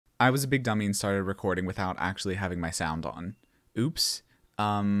I was a big dummy and started recording without actually having my sound on. Oops.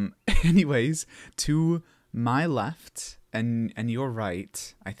 Anyways, to my left and your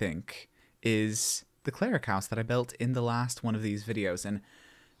right, I think, is the cleric house that I built in the last one of these videos. And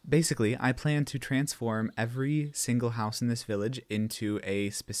basically, I plan to transform every single house in this village into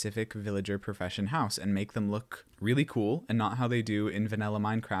a specific villager profession house and make them look really cool and not how they do in vanilla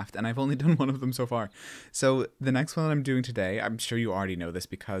Minecraft. And I've only done one of them so far. So the next one that I'm doing today, I'm sure you already know this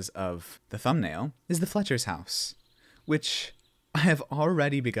because of the thumbnail, is the Fletcher's house, which I have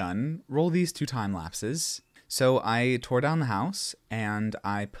already begun. Roll these 2 time lapses. So I tore down the house and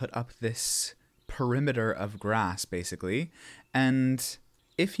I put up this perimeter of grass, basically. And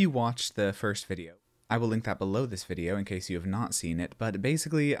if you watched the first video, I will link that below this video in case you have not seen it, but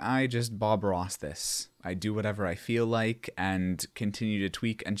basically I just Bob Ross this. I do whatever I feel like and continue to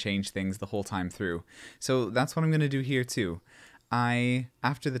tweak and change things the whole time through. So that's what I'm going to do here too. I,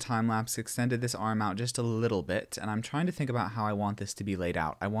 after the time lapse, extended this arm out just a little bit, and I'm trying to think about how I want this to be laid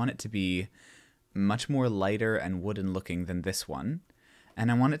out. I want it to be much more lighter and wooden looking than this one,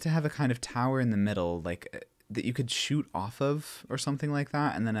 and I want it to have a kind of tower in the middle, like that you could shoot off of or something like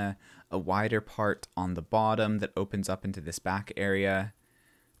that, and then a wider part on the bottom that opens up into this back area.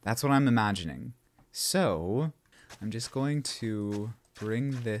 That's what I'm imagining. So I'm just going to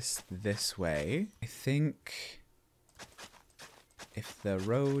bring this way. I think if the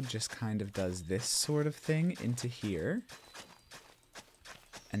road just kind of does this sort of thing into here,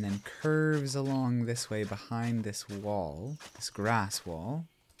 and then curves along this way behind this wall, this grass wall,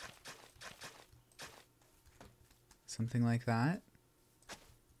 something like that,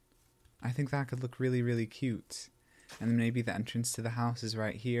 I think that could look really, really cute. And then maybe the entrance to the house is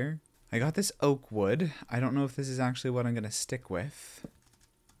right here. I got this oak wood. I don't know if this is actually what I'm going to stick with,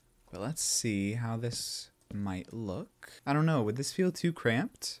 but let's see how this might look. I don't know, would this feel too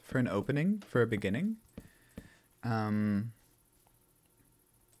cramped for an opening, for a beginning?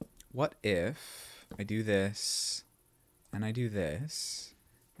 What if I do this, and I do this,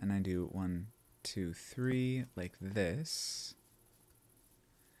 and I do 1, 2, 3, like this,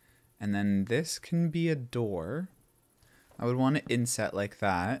 and then this can be a door. I would want to inset like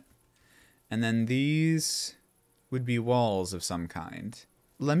that, and then these would be walls of some kind.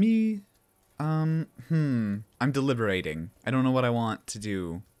 Let me I'm deliberating. I don't know what I want to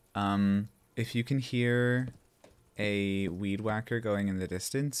do. If you can hear a weed whacker going in the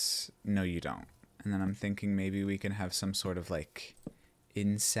distance, no you don't. And then I'm thinking maybe we can have some sort of like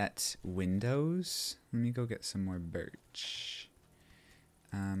inset windows. Let me go get some more birch.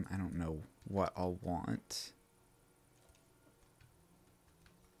 I don't know what I'll want.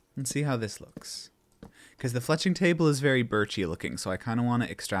 Let's see how this looks. Because the fletching table is very birchy looking, so I kind of want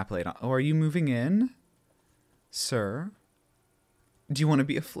to extrapolate on. Oh, are you moving in? Sir? Do you want to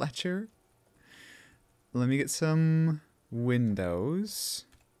be a Fletcher? Let me get some windows.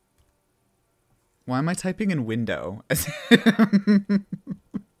 Why am I typing in window? That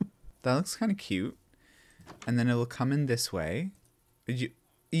looks kind of cute. And then it'll come in this way.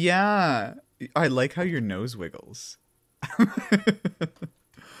 Yeah! I like how your nose wiggles.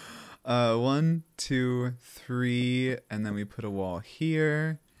 1, 2, 3, and then we put a wall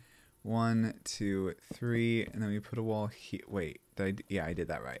here. 1, 2, 3, and then we put a wall here. Wait, yeah, I did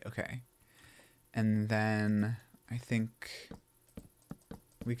that right. Okay. And then I think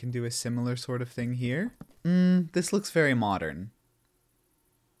we can do a similar sort of thing here. This looks very modern.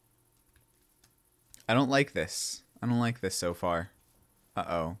 I don't like this. I don't like this so far.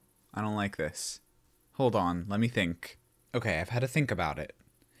 Uh-oh. I don't like this. Hold on, let me think. Okay, I've had to think about it.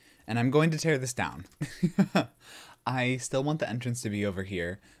 And I'm going to tear this down. I still want the entrance to be over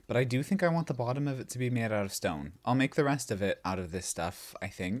here, but I do think I want the bottom of it to be made out of stone. I'll make the rest of it out of this stuff, I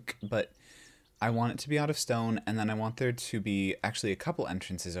think, but I want it to be out of stone, and then I want there to be actually a couple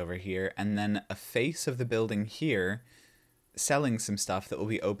entrances over here, and then a face of the building here selling some stuff that will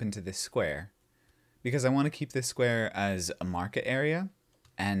be open to this square. Because I want to keep this square as a market area,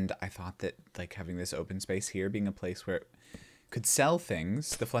 and I thought that like having this open space here being a place where it could sell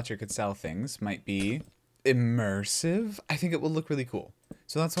things, the Fletcher could sell things, might be immersive. I think it will look really cool.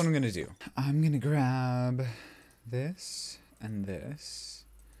 So that's what I'm going to do. I'm going to grab this, and this,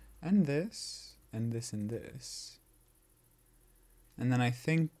 and this, and this, and this. And then I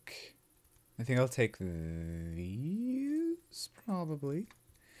think I'll take these, probably.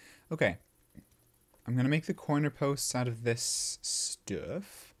 Okay. I'm going to make the corner posts out of this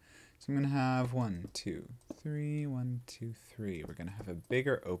stuff. So I'm going to have 1, 2, 3, 1, 2, 3. We're going to have a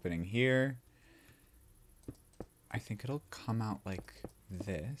bigger opening here. I think it'll come out like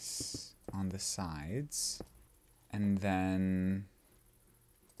this on the sides. And then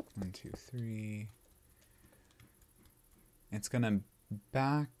 1, 2, 3. It's gonna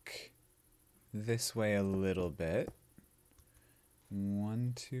back this way a little bit.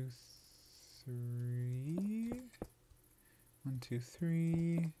 1, 2, 3. 1, 2,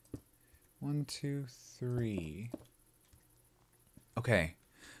 3. 1, 2, 3. Okay,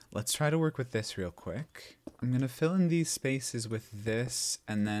 let's try to work with this real quick. I'm gonna fill in these spaces with this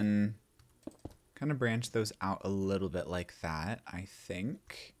and then kind of branch those out a little bit like that, I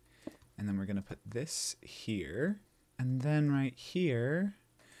think. And then we're gonna put this here. And then right here,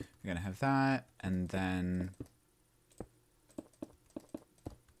 we're gonna have that, and then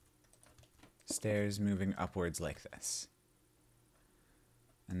stairs moving upwards like this.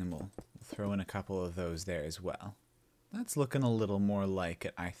 And then we'll throw in a couple of those there as well. That's looking a little more like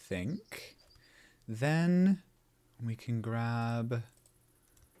it, I think. Then we can grab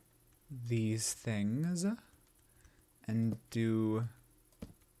these things and do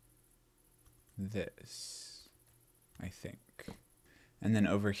this, I think. And then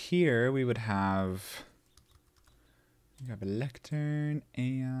over here we would have a lectern,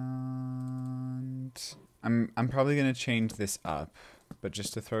 and I'm probably gonna change this up, but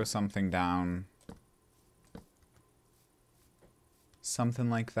just to throw something down, something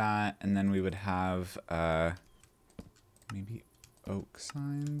like that, and then we would have maybe oak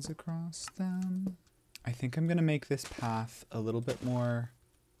signs across them. I think I'm gonna make this path a little bit more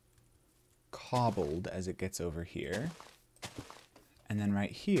cobbled as it gets over here. And then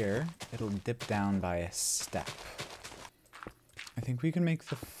right here, it'll dip down by a step. I think we can make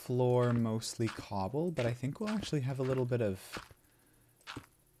the floor mostly cobble, but I think we'll actually have a little bit of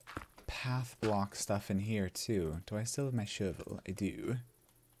path block stuff in here too. Do I still have my shovel? I do.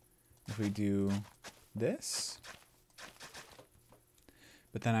 If we do this.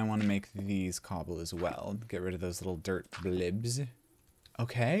 But then I want to make these cobble as well. Get rid of those little dirt blibs.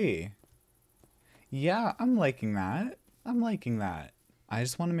 Okay. Yeah, I'm liking that. I'm liking that. I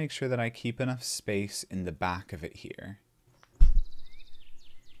just want to make sure that I keep enough space in the back of it here.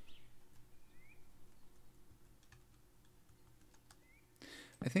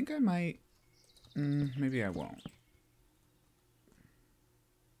 I think I might... maybe I won't.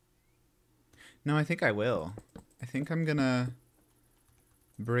 No, I think I will. I think I'm gonna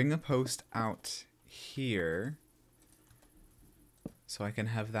bring a post out here so I can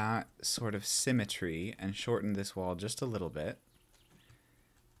have that sort of symmetry and shorten this wall just a little bit.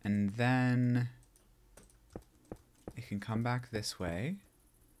 And then it can come back this way.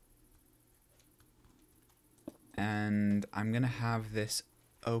 And I'm gonna have this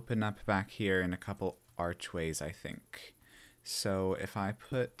open up back here in a couple archways, I think. So if I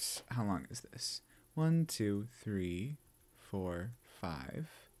put, how long is this? 1, 2, 3, 4, 5,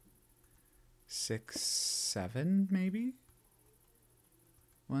 6, 7, maybe?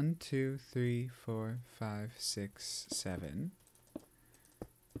 1, 2, 3, 4, 5, 6, 7.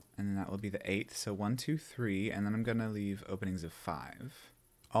 And then that will be the 8th. So 1, 2, 3, and then I'm gonna leave openings of 5.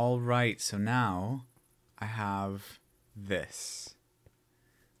 All right, so now I have this.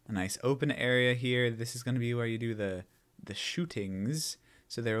 A nice open area here. This is gonna be where you do the shootings.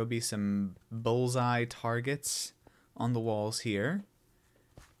 So there will be some bullseye targets on the walls here.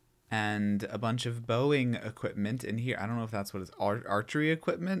 And a bunch of bowing equipment in here. I don't know if that's what it's, archery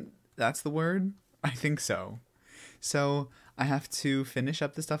equipment? That's the word? I think so. So I have to finish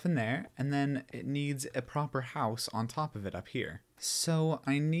up the stuff in there, and then it needs a proper house on top of it up here. So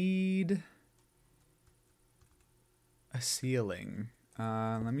I need a ceiling.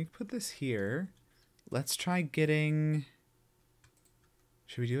 Let me put this here. Let's try getting...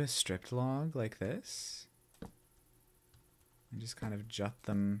 Should we do a stripped log like this? And just kind of jut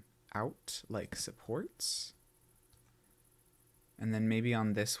them out like supports. And then maybe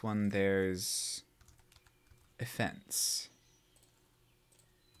on this one there's a fence.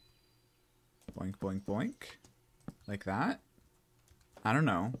 Boink, boink, boink. Like that. I don't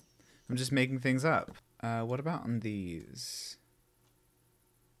know. I'm just making things up. What about on these?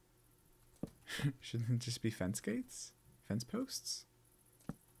 Shouldn't it just be fence gates? Fence posts?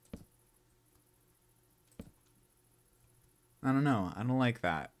 I don't know. I don't like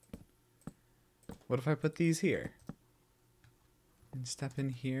that. What if I put these here? And step in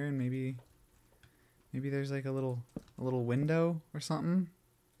here and maybe there's like a little window or something?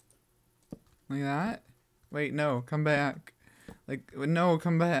 Like that? Wait, no, come back. Like, no,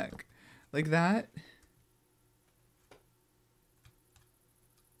 come back. Like that?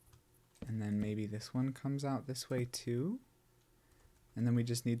 And then maybe this one comes out this way too? And then we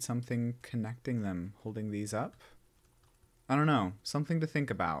just need something connecting them, holding these up? I don't know. Something to think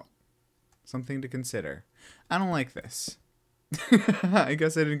about. Something to consider. I don't like this. I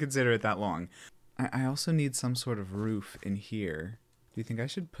guess I didn't consider it that long. I also need some sort of roof in here. Do you think I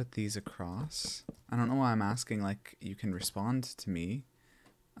should put these across? I don't know why I'm asking, like, you can respond to me.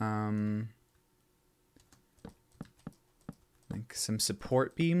 Like some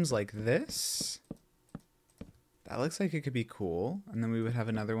support beams like this. That looks like it could be cool. And then we would have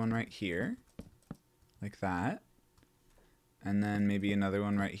another one right here. Like that. And then maybe another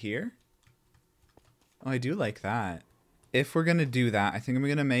one right here. Oh, I do like that. If we're going to do that, I think I'm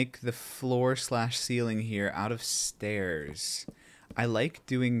going to make the floor slash ceiling here out of stairs. I like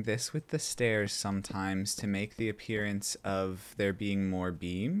doing this with the stairs sometimes to make the appearance of there being more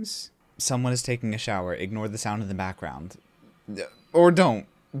beams. Someone is taking a shower. Ignore the sound in the background. Or don't,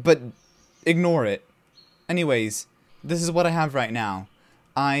 but ignore it. Anyways, this is what I have right now.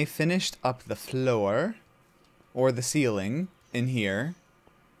 I finished up the floor, or the ceiling, in here,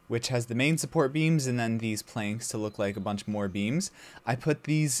 which has the main support beams and then these planks to look like a bunch more beams. I put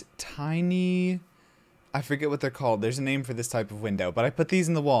these tiny... I forget what they're called. There's a name for this type of window, but I put these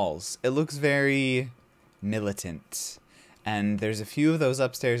in the walls. It looks very militant. And there's a few of those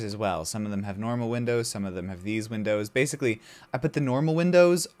upstairs as well. Some of them have normal windows, some of them have these windows. Basically, I put the normal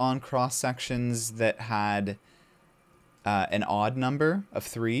windows on cross sections that had an odd number of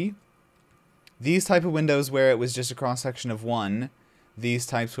 3. These type of windows where it was just a cross section of 1. These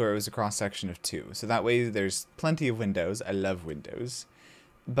types where it was a cross section of 2. So that way there's plenty of windows. I love windows.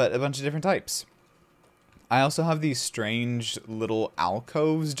 But a bunch of different types. I also have these strange little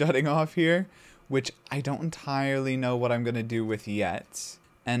alcoves jutting off here, which I don't entirely know what I'm going to do with yet.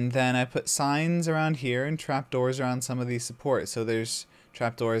 And then I put signs around here and trapdoors around some of these supports. So there's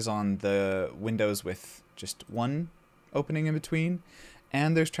trapdoors on the windows with just one opening in between.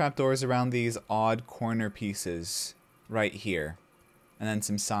 And there's trapdoors around these odd corner pieces right here. And then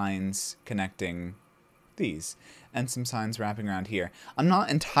some signs connecting these. And some signs wrapping around here. I'm not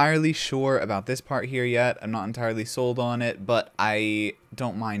entirely sure about this part here yet. I'm not entirely sold on it, but I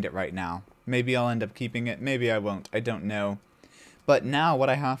don't mind it right now. Maybe I'll end up keeping it. Maybe I won't. I don't know. But now what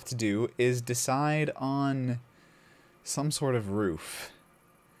I have to do is decide on some sort of roof.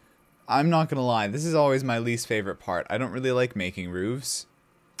 I'm not going to lie. This is always my least favorite part. I don't really like making roofs.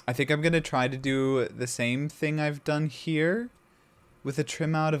 I think I'm going to try to do the same thing I've done here with a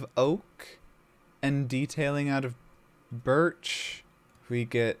trim out of oak and detailing out of birch. We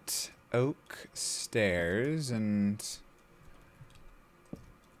get oak stairs, and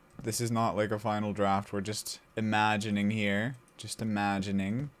this is not like a final draft. We're just imagining here. Just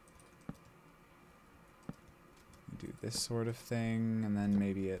imagining. Do this sort of thing, and then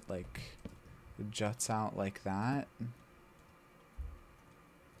maybe it like juts out like that.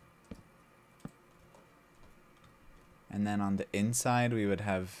 And then on the inside we would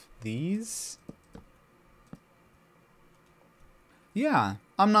have these. Yeah,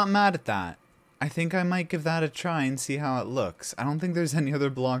 I'm not mad at that. I think I might give that a try and see how it looks. I don't think there's any other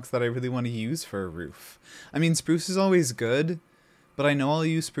blocks that I really want to use for a roof. I mean, spruce is always good, but I know I'll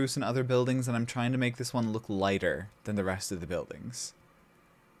use spruce in other buildings, and I'm trying to make this one look lighter than the rest of the buildings.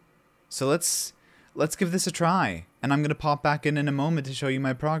 So let's give this a try, and I'm going to pop back in a moment to show you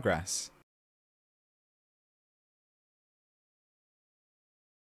my progress.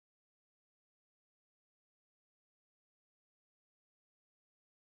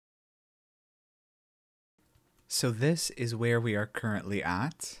 So this is where we are currently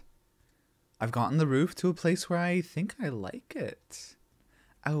at. I've gotten the roof to a place where I think I like it.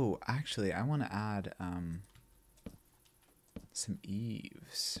 Oh, actually, I want to add some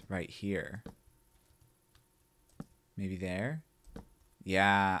eaves right here. Maybe there?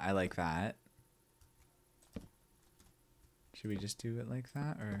 Yeah, I like that. Should we just do it like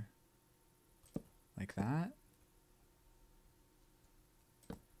that, or like that?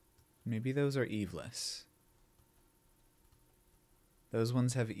 Maybe those are eaveless. Those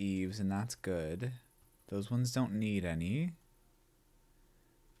ones have eaves, and that's good. Those ones don't need any.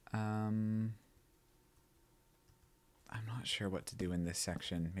 I'm not sure what to do in this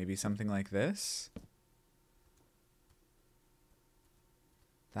section. Maybe something like this?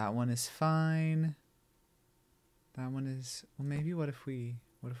 That one is fine. That one is... Well, maybe what if we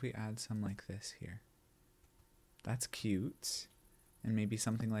add some like this here? That's cute. And maybe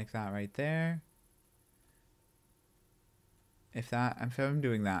something like that right there. If I'm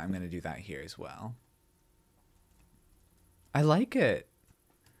doing that, I'm going to do that here as well. I like it.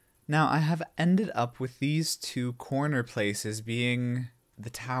 Now, I have ended up with these two corner places being the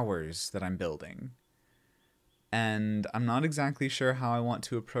towers that I'm building. And I'm not exactly sure how I want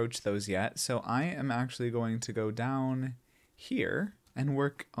to approach those yet, so I am actually going to go down here and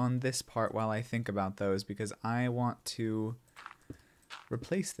work on this part while I think about those, because I want to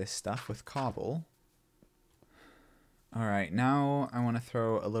replace this stuff with cobble. Alright, now I want to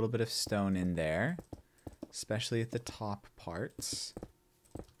throw a little bit of stone in there, especially at the top parts.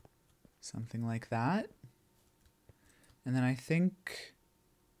 Something like that. And then I think,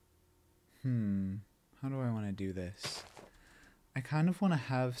 how do I want to do this? I kind of want to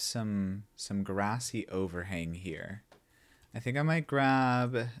have some grassy overhang here. I think I might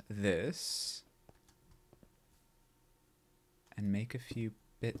grab this and make a few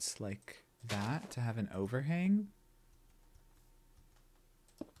bits like that to have an overhang.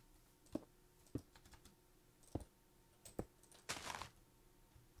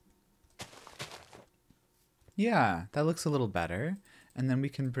 Yeah, that looks a little better. And then we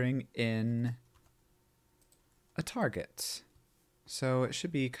can bring in a target. So it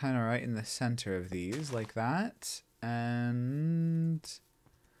should be kind of right in the center of these, like that. And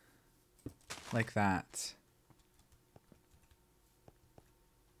like that.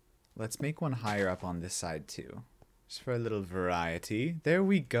 Let's make one higher up on this side too, just for a little variety. There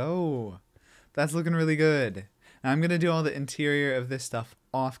we go. That's looking really good. Now I'm going to do all the interior of this stuff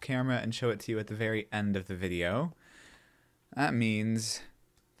off camera and show it to you at the very end of the video. That means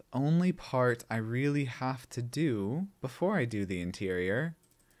the only part I really have to do before I do the interior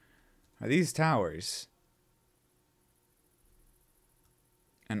are these towers.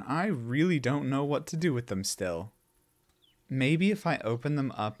 And I really don't know what to do with them still. Maybe if I open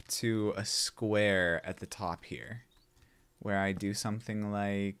them up to a square at the top here, where I do something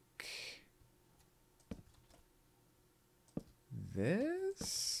like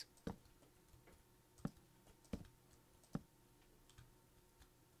this.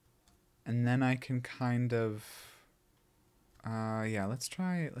 And then I can kind of, yeah, let's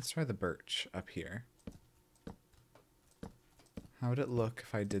try the birch up here. How would it look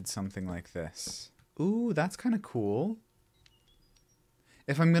if I did something like this? Ooh, that's kind of cool.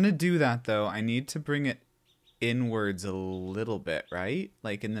 If I'm gonna do that though, I need to bring it inwards a little bit, right?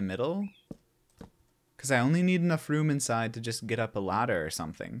 Like in the middle? Because I only need enough room inside to just get up a ladder or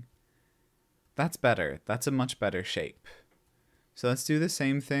something. That's better. That's a much better shape. So let's do the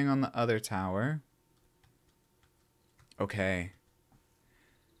same thing on the other tower. Okay.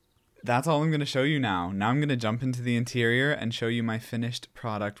 That's all I'm going to show you now. Now I'm going to jump into the interior and show you my finished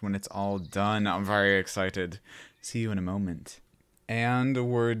product when it's all done. I'm very excited. See you in a moment. And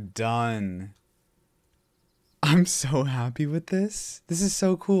we're done. I'm so happy with this. This is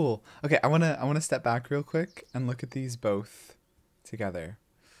so cool. Okay, I wanna step back real quick and look at these both together.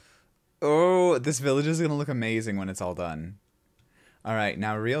 Oh, this village is gonna look amazing when it's all done. Alright,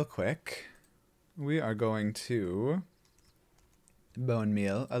 now real quick, we are going to bone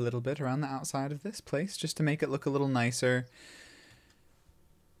meal a little bit around the outside of this place just to make it look a little nicer.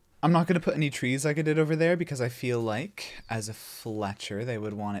 I'm not going to put any trees like I did over there because I feel like, as a Fletcher, they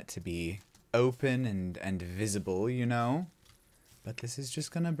would want it to be open and visible, you know? But this is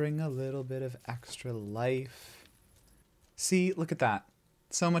just going to bring a little bit of extra life. See, look at that.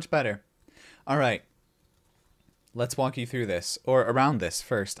 So much better. All right. Let's walk you through this, or around this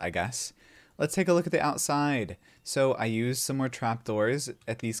first, I guess. Let's take a look at the outside. So I used some more trapdoors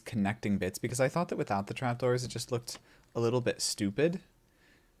at these connecting bits because I thought that without the trapdoors it just looked a little bit stupid.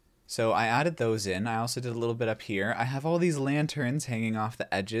 So I added those in. I also did a little bit up here. I have all these lanterns hanging off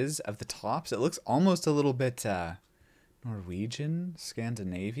the edges of the tops. It looks almost a little bit Norwegian,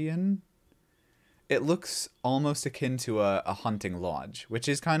 Scandinavian. It looks almost akin to a hunting lodge, which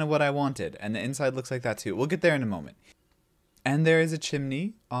is kind of what I wanted. And the inside looks like that too. We'll get there in a moment. And there is a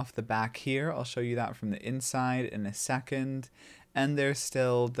chimney off the back here. I'll show you that from the inside in a second. And there's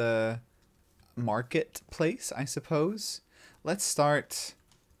still the marketplace, I suppose. Let's start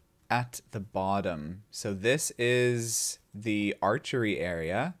at the bottom. So this is the archery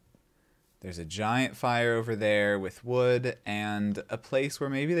area. There's a giant fire over there with wood and a place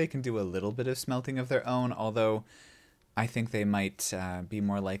where maybe they can do a little bit of smelting of their own, although I think they might be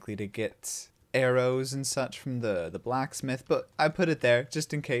more likely to get arrows and such from the blacksmith, but I put it there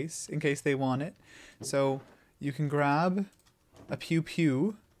just in case they want it. So you can grab a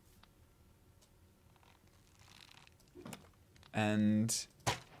pew and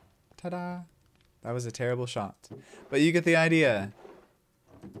ta-da! That was a terrible shot. But you get the idea.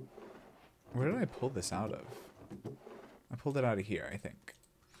 Where did I pull this out of? I pulled it out of here, I think.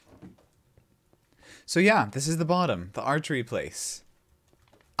 So yeah, this is the bottom, the archery place.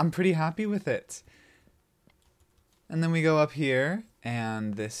 I'm pretty happy with it. And then we go up here,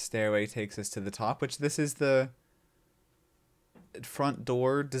 and this stairway takes us to the top, which this is the front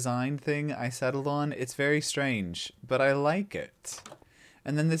door design thing I settled on. It's very strange, but I like it.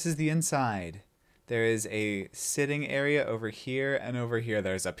 And then this is the inside. There is a sitting area over here, and over here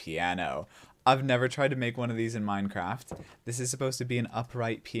there's a piano. I've never tried to make one of these in Minecraft. This is supposed to be an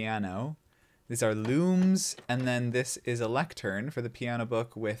upright piano. These are looms, and then this is a lectern for the piano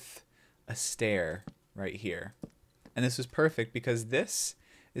book with a stair right here. And this was perfect because this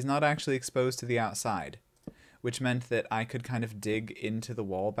is not actually exposed to the outside, which meant that I could kind of dig into the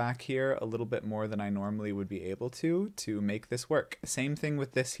wall back here a little bit more than I normally would be able to make this work. Same thing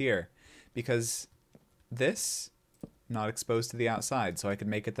with this here, because this not exposed to the outside, so I could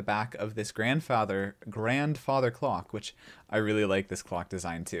make it the back of this grandfather clock, which I really like this clock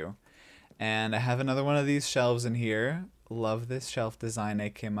design too. And I have another one of these shelves in here. Love this shelf design I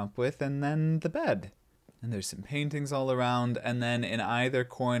came up with, and then the bed. And there's some paintings all around, and then in either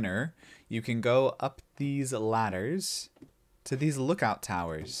corner, you can go up these ladders to these lookout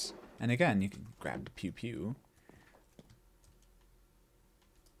towers. And again, you can grab the pew pew.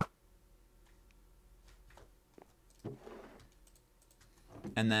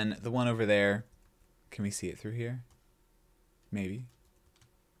 And then the one over there, can we see it through here? Maybe.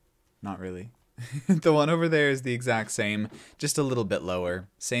 Not really. The one over there is the exact same, just a little bit lower.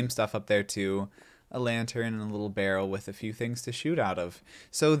 Same stuff up there too. A lantern and a little barrel with a few things to shoot out of.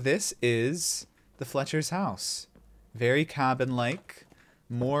 So this is the Fletcher's house. Very cabin-like,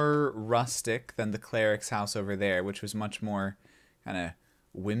 more rustic than the cleric's house over there, which was much more kind of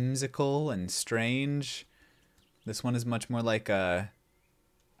whimsical and strange. This one is much more like a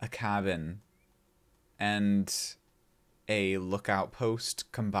cabin and a lookout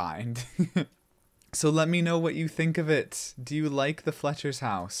post combined. So let me know what you think of it. Do you like the Fletcher's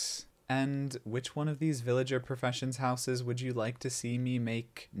house? And which one of these villager professions houses would you like to see me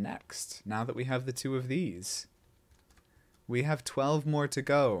make next, now that we have the 2 of these? We have 12 more to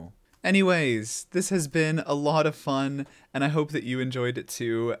go. Anyways, this has been a lot of fun, and I hope that you enjoyed it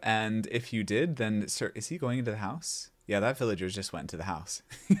too. And if you did, then sir, is he going into the house? Yeah, that villager just went to the house.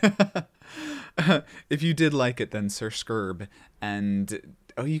 If you did like it, then Sir Scurb, and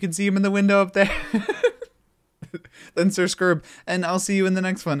oh, you can see him in the window up there. Then Sir Scurb, and I'll see you in the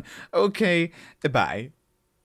next one. Okay, bye.